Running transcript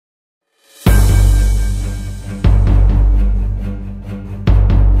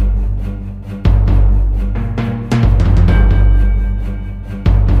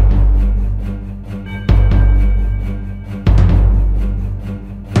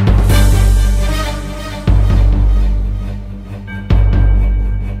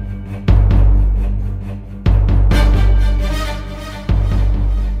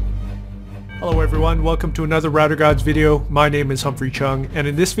everyone, welcome to another RouterGods video. My name is Humphrey Cheung, and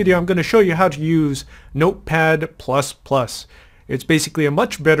in this video I'm going to show you how to use Notepad++. It's basically a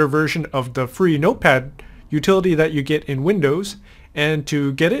much better version of the free Notepad utility that you get in Windows, and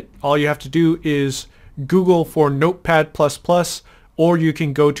to get it, all you have to do is Google for Notepad++, or you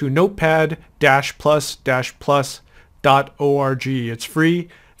can go to notepad-plus-plus.org. It's free.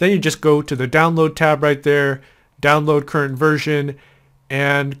 Then you just go to the download tab right there, download current version,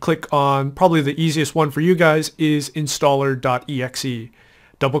 and click on, probably the easiest one for you guys is installer.exe.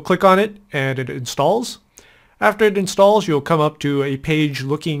 Double click on it and it installs. After it installs, you'll come up to a page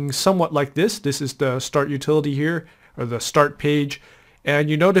looking somewhat like this. This is the start utility here, or the start page, and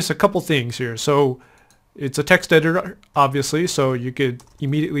you notice a couple things here. So it's a text editor, obviously, so you could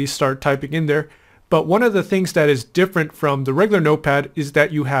immediately start typing in there. But one of the things that is different from the regular Notepad is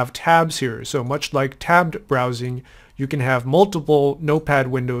that you have tabs here. So much like tabbed browsing, you can have multiple Notepad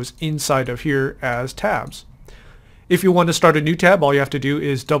windows inside of here as tabs. If you want to start a new tab, all you have to do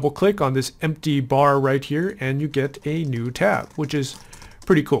is double click on this empty bar right here and you get a new tab, which is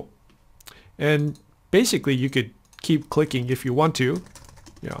pretty cool. And basically you could keep clicking if you want to,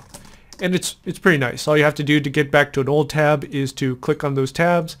 and it's pretty nice. All you have to do to get back to an old tab is to click on those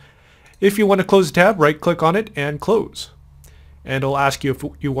tabs. If you want to close a tab, right click on it and close. And it'll ask you if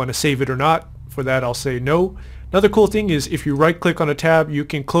you want to save it or not. For that I'll say no. Another cool thing is if you right click on a tab, you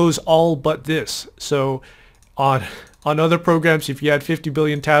can close all but this. So on other programs, if you had 50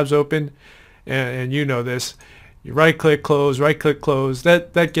 billion tabs open, and you know this, you right click close,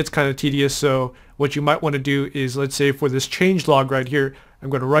 that gets kind of tedious. So what you might want to do is, let's say for this change log right here, I'm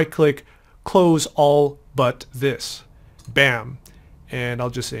going to right click, close all but this. Bam. And I'll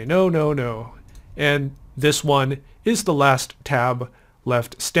just say no. And this one is the last tab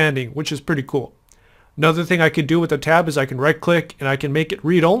left standing, which is pretty cool. Another thing I could do with the tab is I can right click and I can make it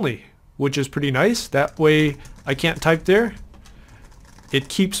read only, which is pretty nice. That way I can't type there. It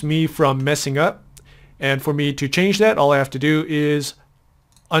keeps me from messing up. And for me to change that, all I have to do is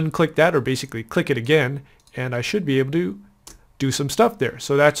unclick that, or basically click it again, and I should be able to do some stuff there.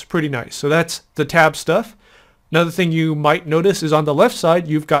 So that's pretty nice. So that's the tab stuff. Another thing you might notice is on the left side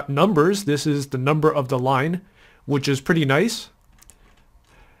you've got numbers. This is the number of the line, which is pretty nice.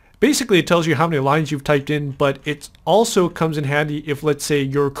 Basically it tells you how many lines you've typed in, but it also comes in handy if, let's say,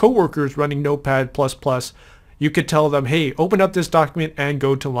 your coworker is running Notepad++. You could tell them, hey, open up this document and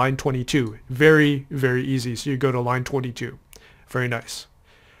go to line 22. Very, very easy. So you go to line 22. Very nice.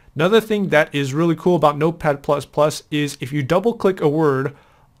 Another thing that is really cool about Notepad++ is if you double click a word,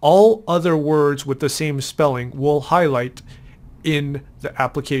 all other words with the same spelling will highlight in the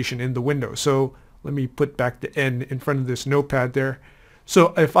application, in the window. So let me put back the N in front of this notepad there.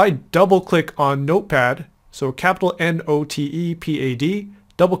 So if I double click on Notepad, so capital N-O-T-E-P-A-D,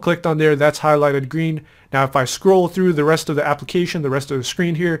 double clicked on there, that's highlighted green. Now if I scroll through the rest of the application, the rest of the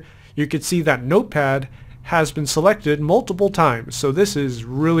screen here, you can see that Notepad has been selected multiple times. So this is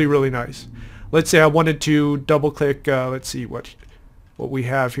really, really nice. Let's say I wanted to double click, let's see what we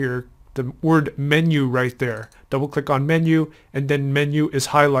have here, the word menu right there. Double click on menu, and then menu is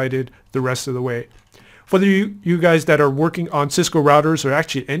highlighted the rest of the way. For you guys that are working on Cisco routers, or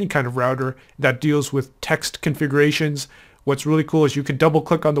actually any kind of router that deals with text configurations, what's really cool is you can double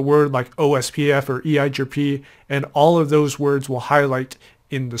click on the word like OSPF or EIGRP, and all of those words will highlight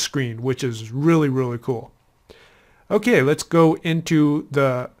in the screen, which is really, really cool. Okay, let's go into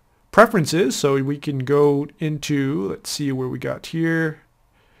the preferences. So we can go into, let's see where we got here.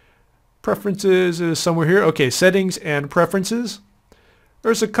 Preferences is somewhere here. Okay, settings and preferences.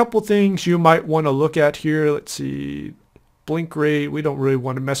 There's a couple things you might want to look at here. Let's see, blink rate, we don't really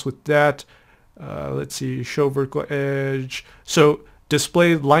want to mess with that. Let's see, show vertical edge. So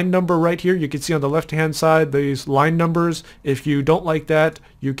display line number right here. You can see on the left hand side these line numbers. If you don't like that,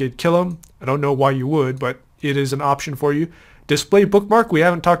 you could kill them. I don't know why you would, but it is an option for you. Display bookmark, we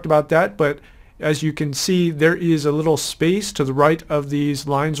haven't talked about that, but as you can see there is a little space to the right of these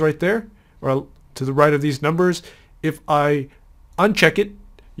lines right there, or to the right of these numbers. If I uncheck it,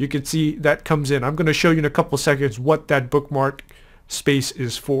 you can see that comes in. I'm going to show you in a couple seconds what that bookmark space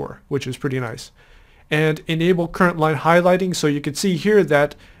is for, which is pretty nice. And enable current line highlighting, so you can see here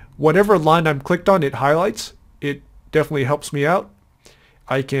that whatever line I'm clicked on, it highlights. It definitely helps me out.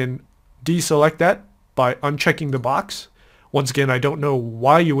 I can deselect that by unchecking the box. Once again, I don't know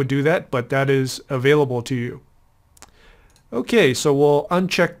why you would do that, but that is available to you. Okay, so we'll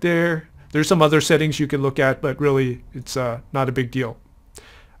uncheck there. There's some other settings you can look at, but really it's not a big deal.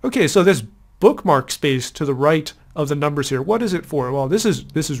 Okay, so this bookmark space to the right of the numbers here, what is it for? Well, this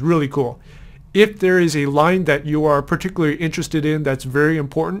is really cool. If there is a line that you are particularly interested in that's very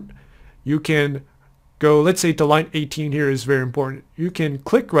important, you can go, let's say to line 18 here is very important. You can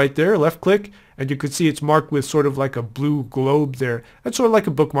click right there, left click, and you can see it's marked with sort of like a blue globe there. That's sort of like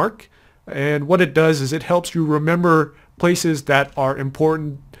a bookmark. And what it does is it helps you remember places that are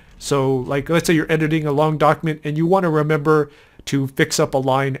important. So like let's say you're editing a long document and you want to remember to fix up a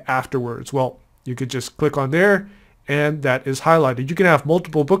line afterwards. Well, you could just click on there and that is highlighted. You can have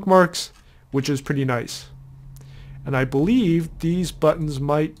multiple bookmarks, which is pretty nice. And I believe these buttons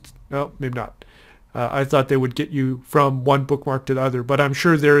might, no, maybe not. I thought they would get you from one bookmark to the other, but I'm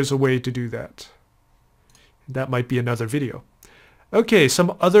sure there is a way to do that. That might be another video. Okay,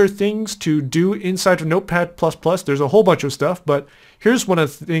 some other things to do inside of Notepad++. There's a whole bunch of stuff, but here's one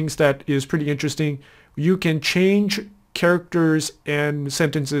of the things that is pretty interesting. You can change characters and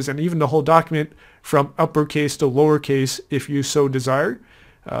sentences and even the whole document from uppercase to lowercase if you so desire.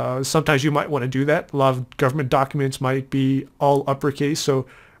 Sometimes you might want to do that. A lot of government documents might be all uppercase. So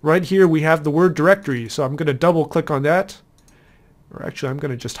right here we have the word directory. So I'm going to double click on that. Or actually I'm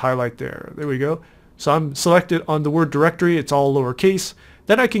going to just highlight there. There we go. So I'm selected on the word directory. It's all lowercase.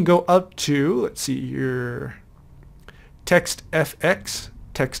 Then I can go up to, let's see here, TextFX,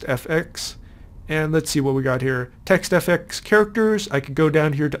 and let's see what we got here. TextFX characters. I could go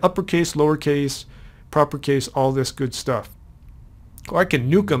down here to uppercase, lowercase, propercase, all this good stuff. Or I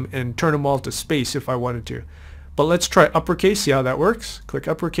can nuke them and turn them all to space if I wanted to. But let's try uppercase, see how that works. Click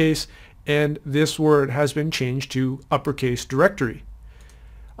uppercase, and this word has been changed to uppercase directory.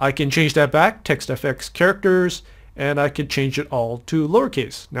 I can change that back, TextFX characters, and I could change it all to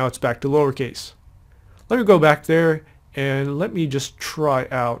lowercase. Now it's back to lowercase. Let me go back there and let me just try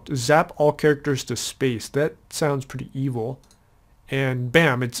out zap all characters to space. That sounds pretty evil. And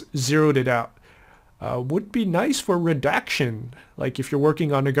bam, it's zeroed it out. Would be nice for redaction, like if you're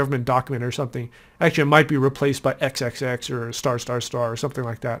working on a government document or something. Actually, it might be replaced by XXX or star star star or something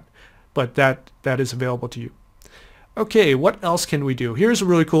like that. But that is available to you. Okay, what else can we do? Here's a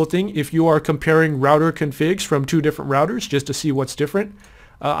really cool thing. If you are comparing router configs from two different routers just to see what's different,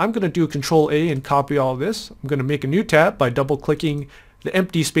 I'm going to do Control A and copy all this. I'm going to make a new tab by double clicking the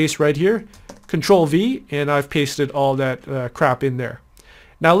empty space right here. Control V, and I've pasted all that crap in there.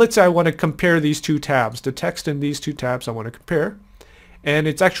 Now let's say I want to compare these two tabs. The text in these two tabs I want to compare. And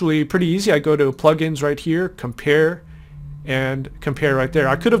it's actually pretty easy. I go to plugins right here, compare, and compare right there.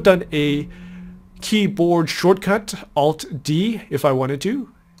 I could have done a keyboard shortcut, Alt D, if I wanted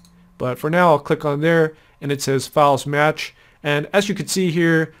to. But for now I'll click on there and it says files match. And as you can see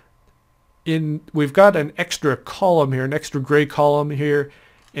here, we've got an extra column here, an extra gray column here,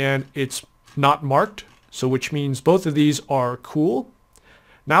 and it's not marked, so which means both of these are cool.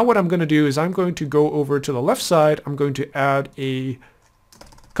 Now what I'm going to do is I'm going to go over to the left side. I'm going to add a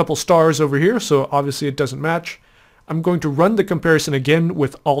couple stars over here, so obviously it doesn't match. I'm going to run the comparison again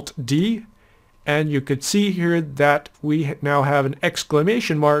with Alt D, and you could see here that we now have an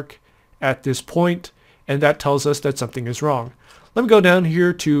exclamation mark at this point, and that tells us that something is wrong. Let me go down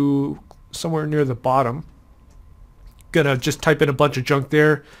here to somewhere near the bottom. Gonna just type in a bunch of junk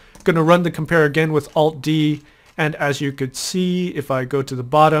there. Gonna run the compare again with Alt D, and as you could see, if I go to the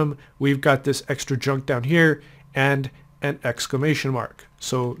bottom, we've got this extra junk down here and an exclamation mark.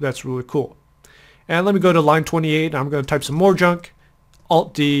 So that's really cool. And let me go to line 28. I'm going to type some more junk,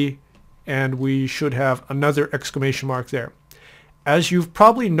 Alt D, and we should have another exclamation mark there. As you've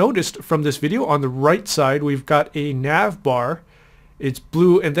probably noticed from this video, on the right side we've got a Navbar. It's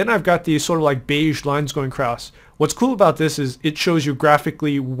blue, and then I've got these sort of like beige lines going across. What's cool about this is it shows you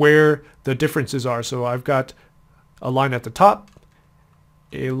graphically where the differences are. So I've got a line at the top,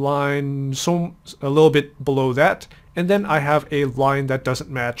 a line a little bit below that, and then I have a line that doesn't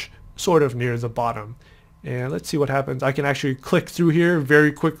match sort of near the bottom. And let's see what happens. I can actually click through here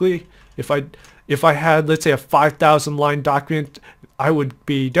very quickly. If I had, let's say, a 5,000 line document, I would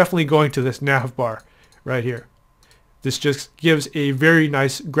be definitely going to this Navbar right here. This just gives a very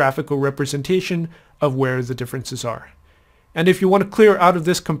nice graphical representation of where the differences are. And if you want to clear out of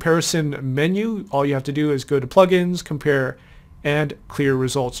this comparison menu, all you have to do is go to plugins, compare, and clear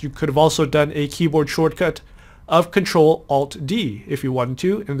results. You could have also done a keyboard shortcut of Control Alt D if you wanted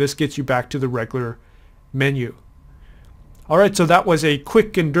to, and this gets you back to the regular menu. Alright, so that was a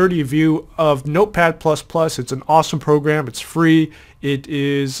quick and dirty view of Notepad++. It's an awesome program. It's free. It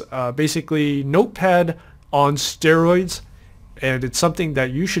is basically Notepad on steroids, and it's something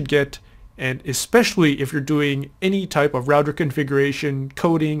that you should get, and especially if you're doing any type of router configuration,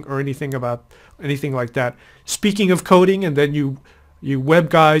 coding, or anything like that. Speaking of coding, and then you web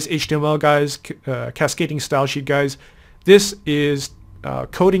guys, HTML guys, cascading style sheet guys, this is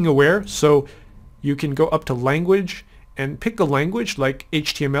coding aware, so you can go up to language and pick a language like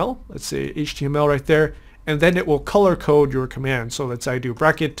HTML. Let's say HTML right there, and then it will color code your command. So let's say I do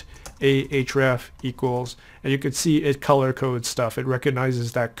bracket ahref equals, and you can see it color codes stuff. It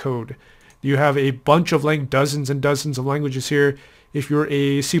recognizes that code. You have a bunch of dozens and dozens of languages here. If you're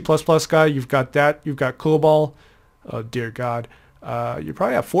a C++ guy, you've got that. You've got COBOL. Oh dear God. You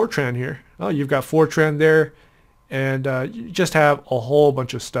probably have Fortran here. Oh, you've got Fortran there. And you just have a whole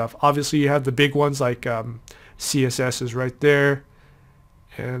bunch of stuff. Obviously, you have the big ones like CSS is right there.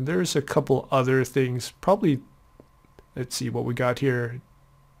 And there's a couple other things. Probably, let's see what we got here.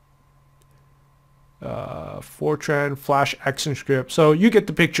 Fortran, Flash, ActionScript. So you get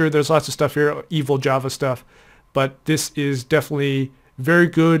the picture. There's lots of stuff here, evil Java stuff. But this is definitely very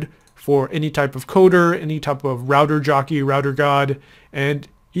good for any type of coder, any type of router jockey, router god, and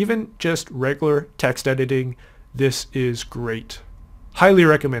even just regular text editing. This is great. Highly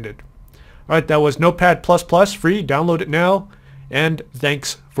recommended. All right, that was Notepad++, free. Download it now, and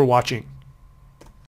thanks for watching.